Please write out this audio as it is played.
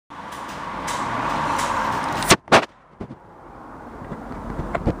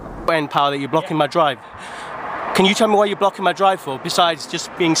Power that you're blocking my drive. Can you tell me what you're blocking my drive for, besides just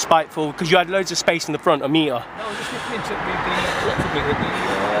being spiteful? Because you had loads of space in the front, a meter. No, I'm just looking into the electric meter.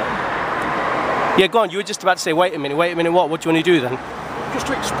 Yeah, go on, you were just about to say, wait a minute, what? What do you want to do then? Just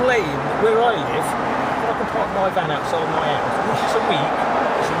to explain where I live, I can park my van outside my house. Once a week,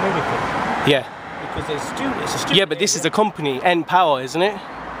 it's a miracle. Yeah. Because there's students, it's a student. Yeah, but this is a company, Power, isn't it?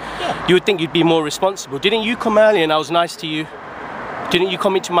 Yeah. You would think you'd be more responsible. Didn't you come early and I was nice to you? Didn't you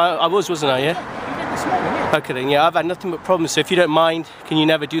come into my... I wasn't I, yeah? You did this morning, yeah. Okay then, yeah, I've had nothing but problems, so if you don't mind, can you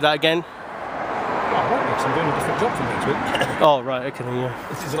never do that again? Well, I won't, because I'm doing a different job from next week. Oh, right, okay then, yeah.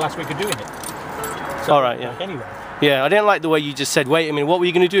 This is the last week of doing it. So, alright, yeah. Anyway. Yeah, I didn't like the way you just said, wait a minute, what were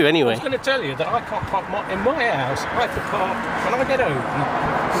you going to do anyway? I was going to tell you that I can't park in my house. I have to park, when I get home,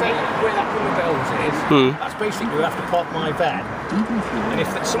 say where that Ring of Bells is, that's basically where I have to park my van. And if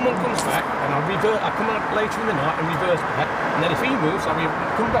someone comes back, and I come out later in the night and reverse back, and then if he moves, I'll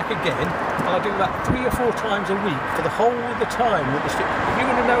come back again, and I do that 3 or 4 times a week for the whole of the time. If you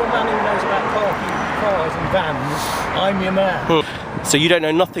want to know a man who knows about parking cars and vans, I'm your man. So you don't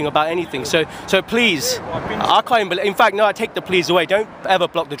know nothing about anything. So please, I can't even believe. In fact, no, I take the please away. Don't ever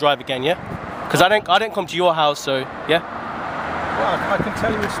block the drive again, yeah? Because I don't come to your house, so yeah. Well, I can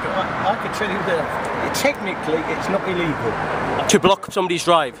tell you a story. I can tell you that technically it's not illegal to block somebody's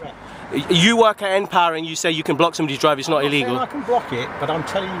drive. Right. You work at Power and you say you can block somebody's drive. It's not illegal. I can block it, but I'm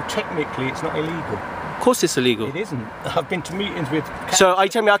telling you technically it's not illegal. Of course it's illegal. It isn't. I've been to meetings with... So I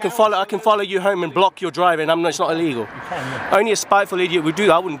tell me I can follow you home and block your drive and it's not illegal? You can, yeah. Only a spiteful idiot would do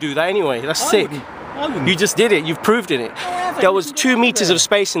that. I wouldn't do that anyway. That's sick. I wouldn't. You just did it. You've proved it. There was 2 meters of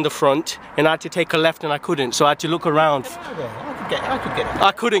space in the front and I had to take a left and I couldn't. So I had to look around. I could get out.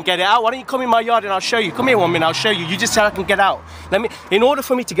 I couldn't get it out. Why don't you come in my yard and I'll show you. Come here 1 minute, I'll show you. You just said I can get out. In order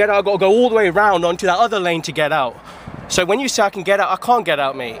for me to get out, I've got to go all the way around onto that other lane to get out. So when you say I can get out, I can't get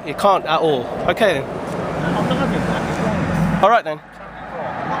out, mate. You can't at all. Okay then. I'm not having that. It's wrong. Alright then.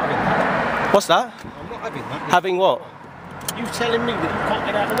 I'm not having that. What's that? I'm not having that. Having what? You telling me that you can't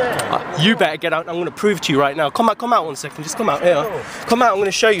get out of there? You better get out. I'm going to prove to you right now. Come out 1 second. Just come out here. Come out. I'm going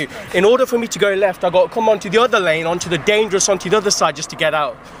to show you. In order for me to go left, I've got to come onto the other lane, onto the other side just to get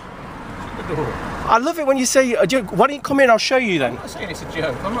out. I love it when you say, why don't you come in? I'll show you then. I'm not saying it's a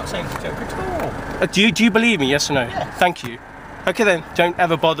joke. I'm not saying it's a joke at all. Do you believe me? Yes or no? Yeah. Thank you. Okay then. Don't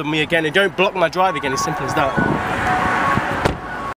ever bother me again and don't block my drive again. As simple as that.